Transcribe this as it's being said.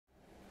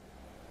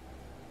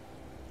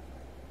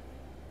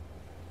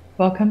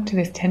Welcome to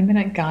this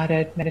 10-minute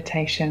guided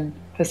meditation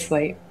for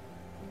sleep.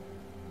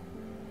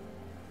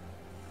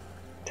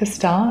 To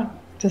start,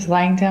 just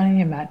laying down on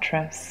your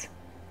mattress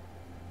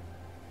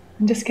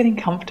and just getting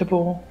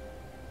comfortable,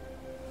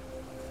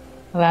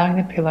 allowing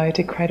the pillow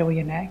to cradle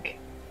your neck.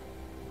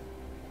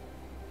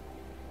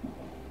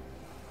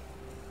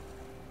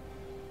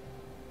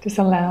 Just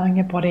allowing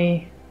your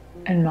body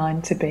and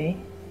mind to be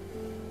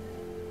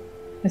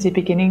as you're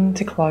beginning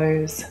to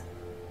close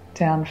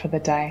down for the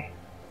day.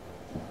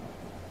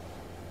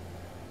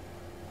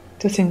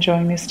 Just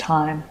enjoying this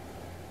time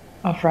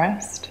of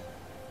rest.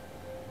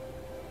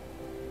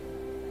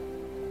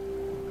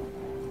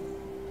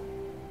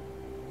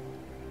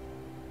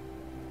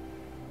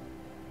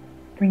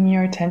 Bring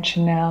your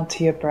attention now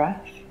to your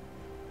breath.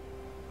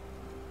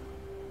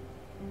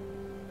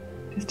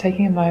 Just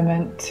taking a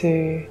moment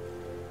to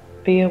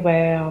be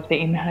aware of the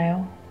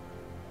inhale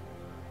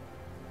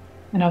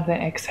and of the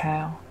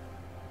exhale.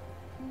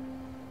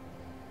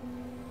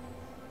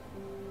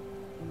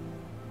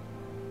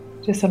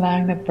 Just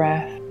allowing the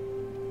breath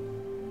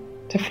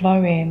to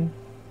flow in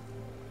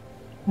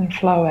and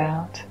flow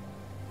out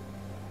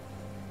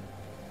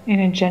in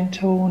a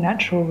gentle,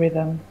 natural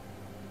rhythm,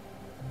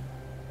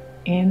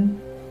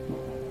 in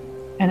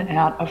and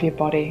out of your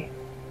body.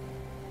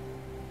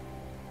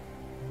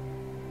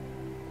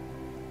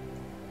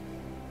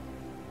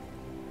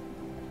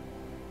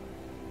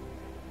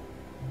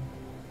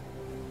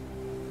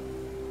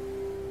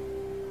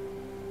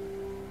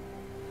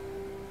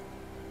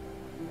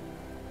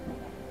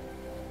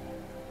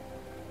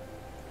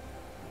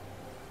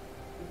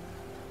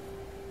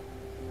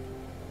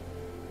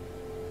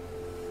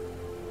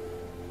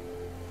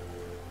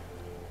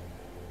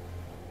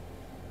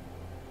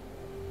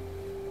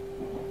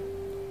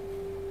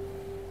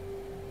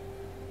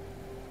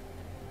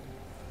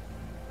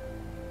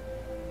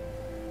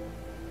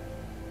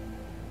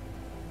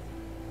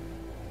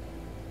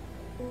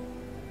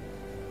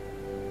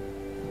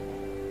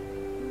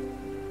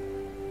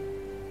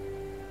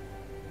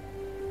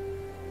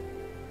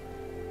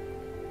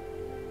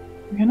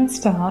 We're going to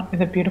start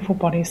with a beautiful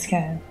body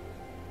scan.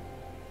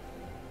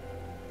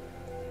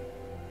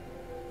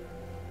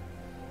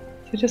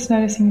 So just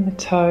noticing the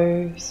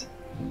toes,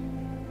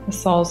 the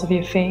soles of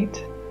your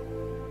feet,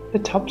 the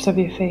tops of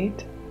your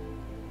feet,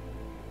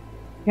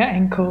 your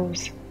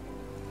ankles,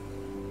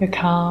 your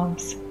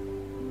calves,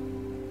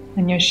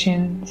 and your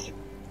shins.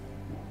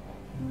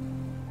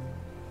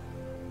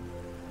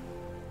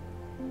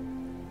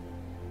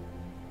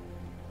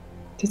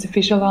 Just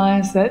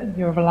visualize that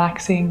you're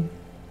relaxing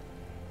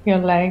your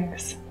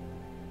legs,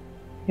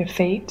 your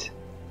feet.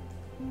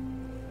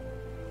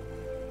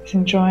 Just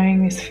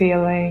enjoying this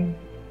feeling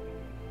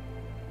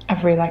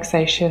of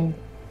relaxation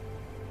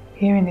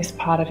here in this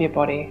part of your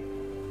body.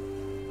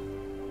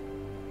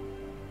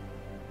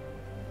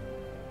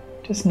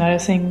 Just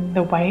noticing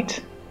the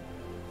weight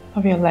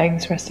of your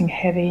legs resting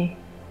heavy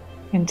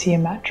into your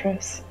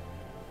mattress.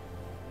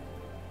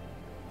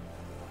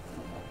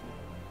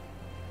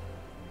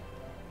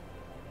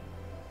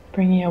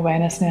 Bringing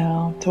awareness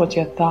now towards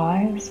your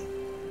thighs,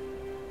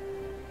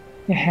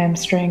 your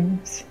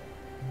hamstrings,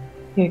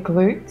 your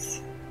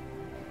glutes,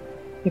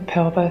 your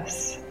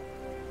pelvis.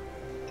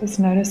 Just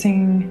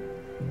noticing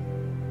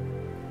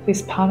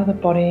this part of the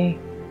body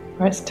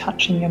where it's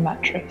touching your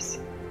mattress.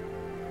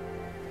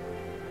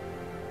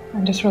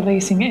 And just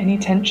releasing any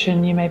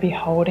tension you may be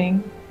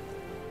holding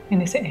in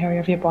this area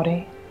of your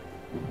body.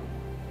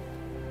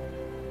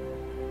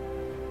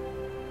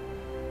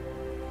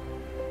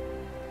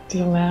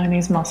 Just allowing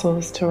these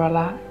muscles to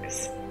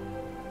relax.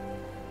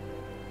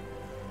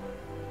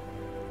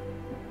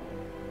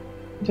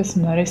 Just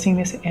noticing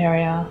this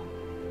area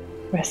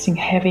resting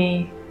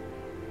heavy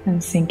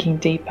and sinking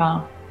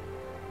deeper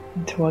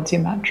towards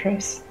your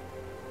mattress.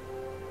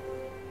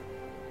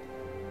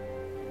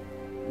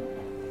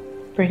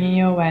 Bringing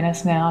your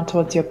awareness now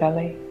towards your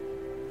belly.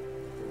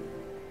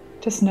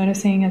 Just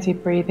noticing as you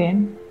breathe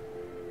in,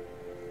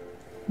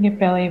 your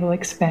belly will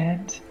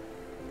expand.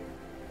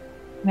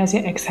 And as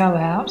you exhale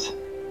out,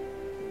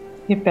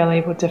 your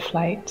belly will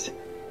deflate.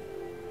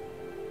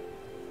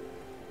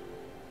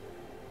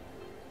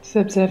 Just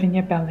observing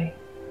your belly,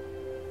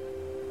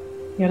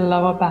 your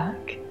lower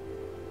back,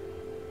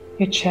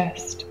 your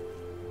chest,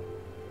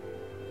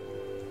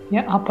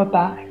 your upper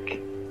back,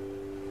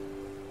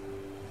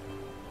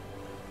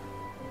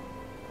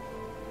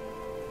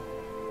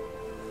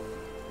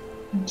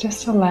 and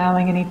just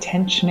allowing any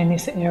tension in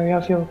this area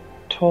of your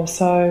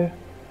torso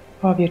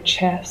or of your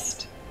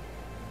chest,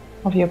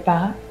 of your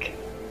back,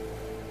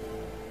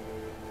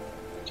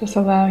 just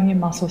allowing your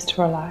muscles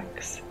to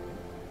relax,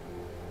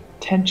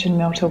 tension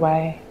melt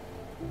away,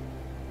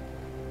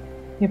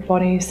 your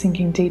body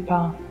sinking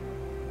deeper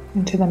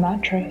into the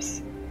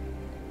mattress.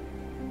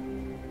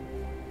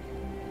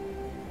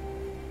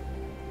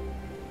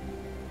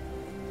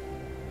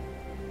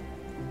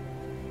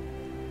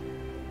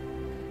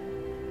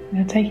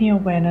 Now taking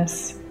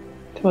awareness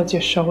towards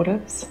your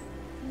shoulders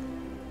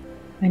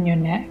and your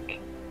neck.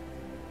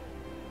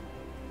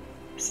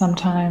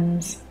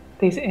 Sometimes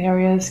these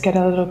areas get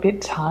a little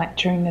bit tight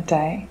during the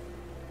day.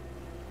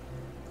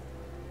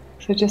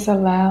 So just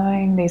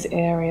allowing these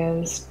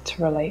areas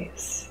to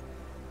release.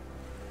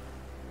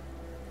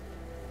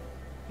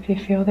 If you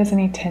feel there's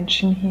any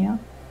tension here,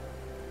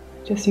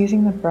 just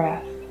using the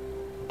breath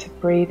to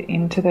breathe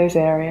into those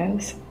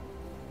areas,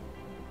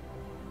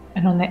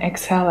 and on the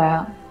exhale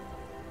out,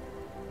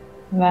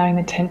 allowing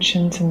the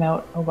tension to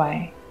melt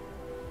away,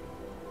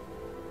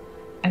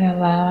 and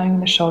allowing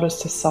the shoulders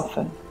to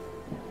soften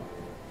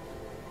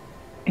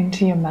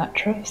into your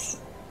mattress,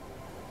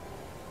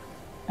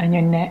 and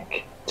your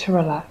neck to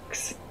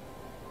relax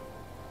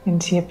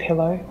into your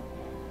pillow.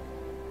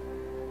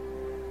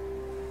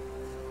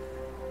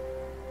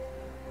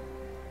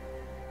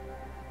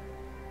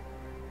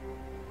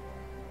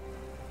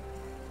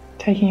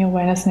 Taking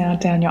awareness now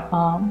down your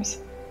arms,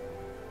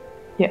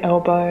 your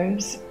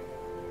elbows,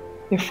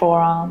 your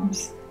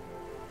forearms,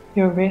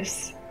 your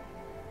wrists,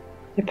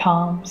 your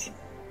palms,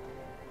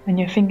 and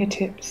your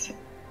fingertips.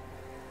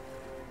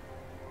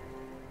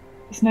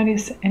 Just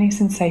notice any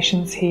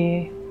sensations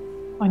here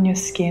on your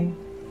skin.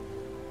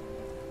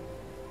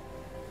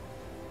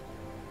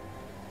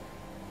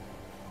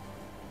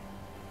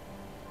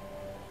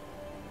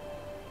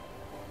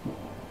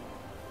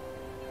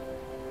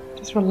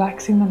 Just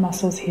relaxing the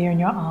muscles here in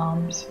your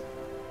arms.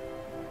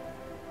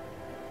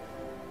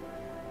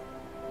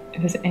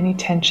 If there's any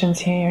tensions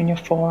here in your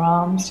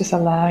forearms, just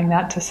allowing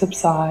that to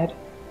subside.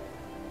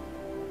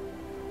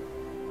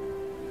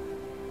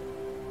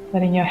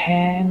 Letting your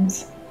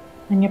hands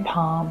and your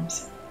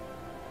palms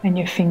and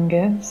your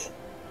fingers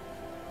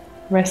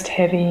rest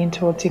heavy in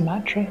towards your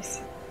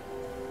mattress.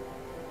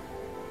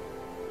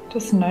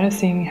 Just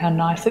noticing how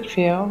nice it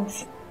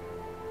feels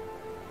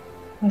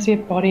as your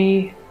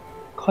body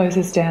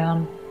closes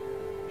down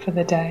for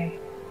the day.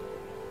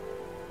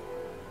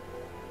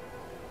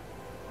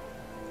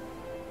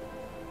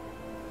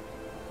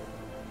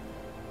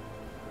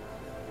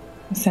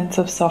 A sense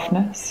of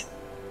softness,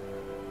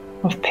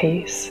 of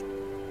peace,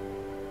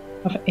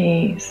 of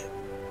ease.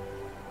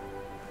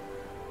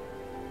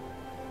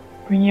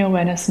 Bring your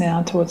awareness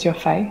now towards your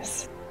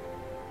face,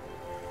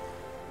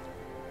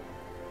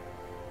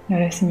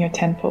 noticing your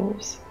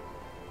temples,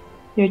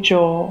 your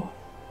jaw,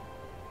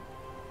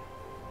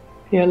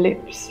 your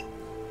lips,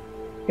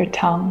 your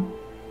tongue,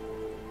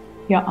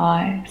 your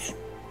eyes,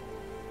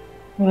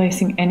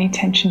 releasing any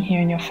tension here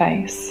in your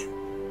face,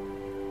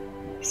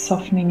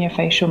 softening your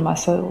facial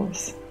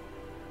muscles,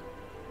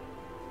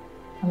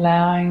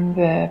 allowing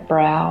the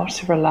brow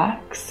to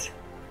relax,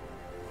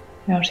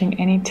 melting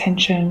any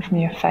tension from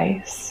your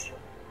face.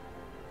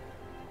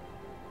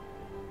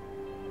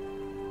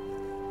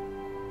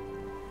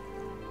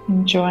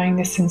 Enjoying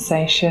the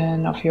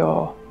sensation of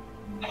your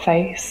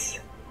face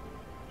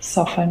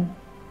soften.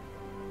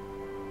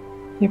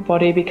 Your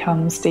body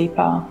becomes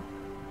deeper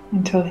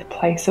into a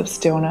place of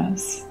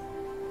stillness.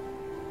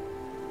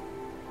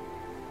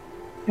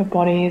 Your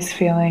body is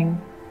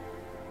feeling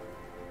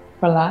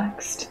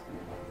relaxed,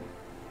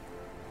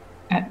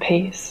 at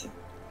peace,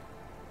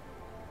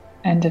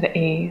 and at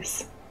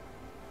ease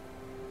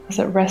as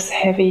it rests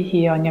heavy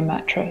here on your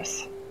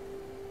mattress.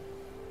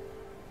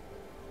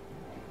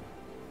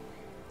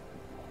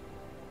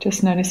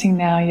 Just noticing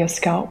now your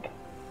scalp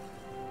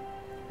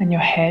and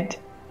your head.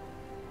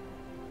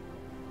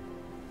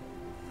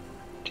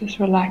 Just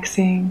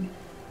relaxing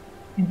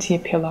into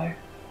your pillow.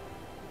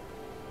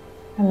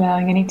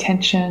 Allowing any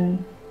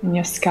tension in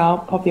your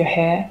scalp of your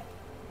hair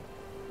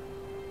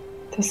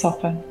to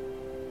soften.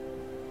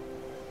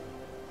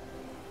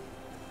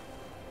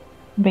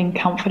 Being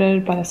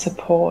comforted by the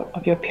support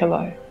of your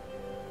pillow.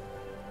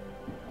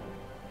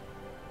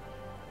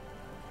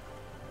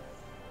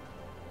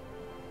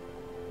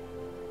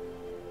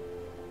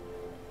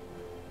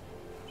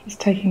 Just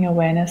taking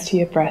awareness to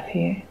your breath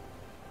here.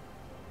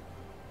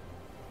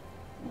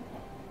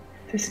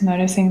 Just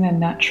noticing the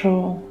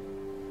natural,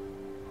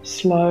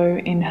 slow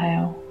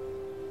inhale,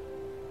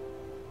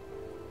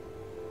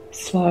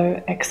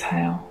 slow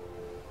exhale.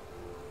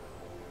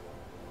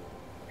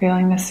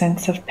 Feeling the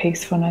sense of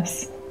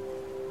peacefulness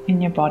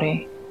in your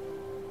body.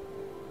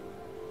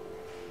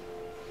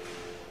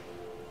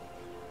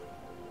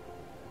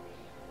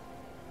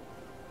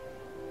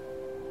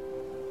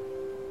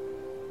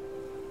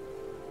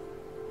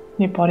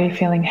 Your body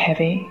feeling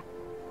heavy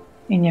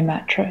in your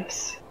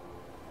mattress.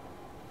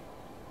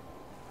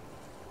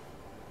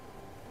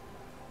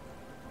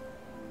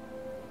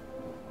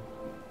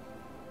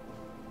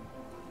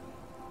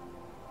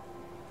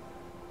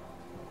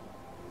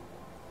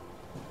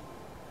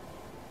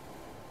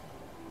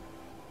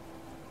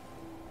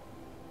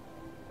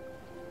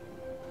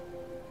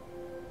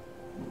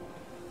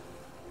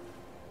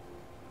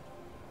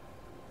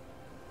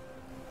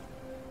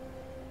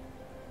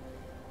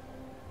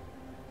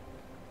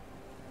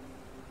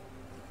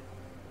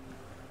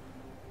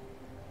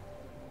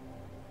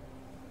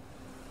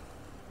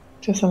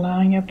 Just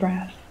allowing your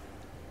breath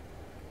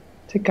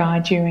to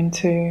guide you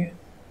into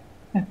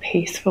a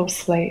peaceful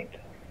sleep.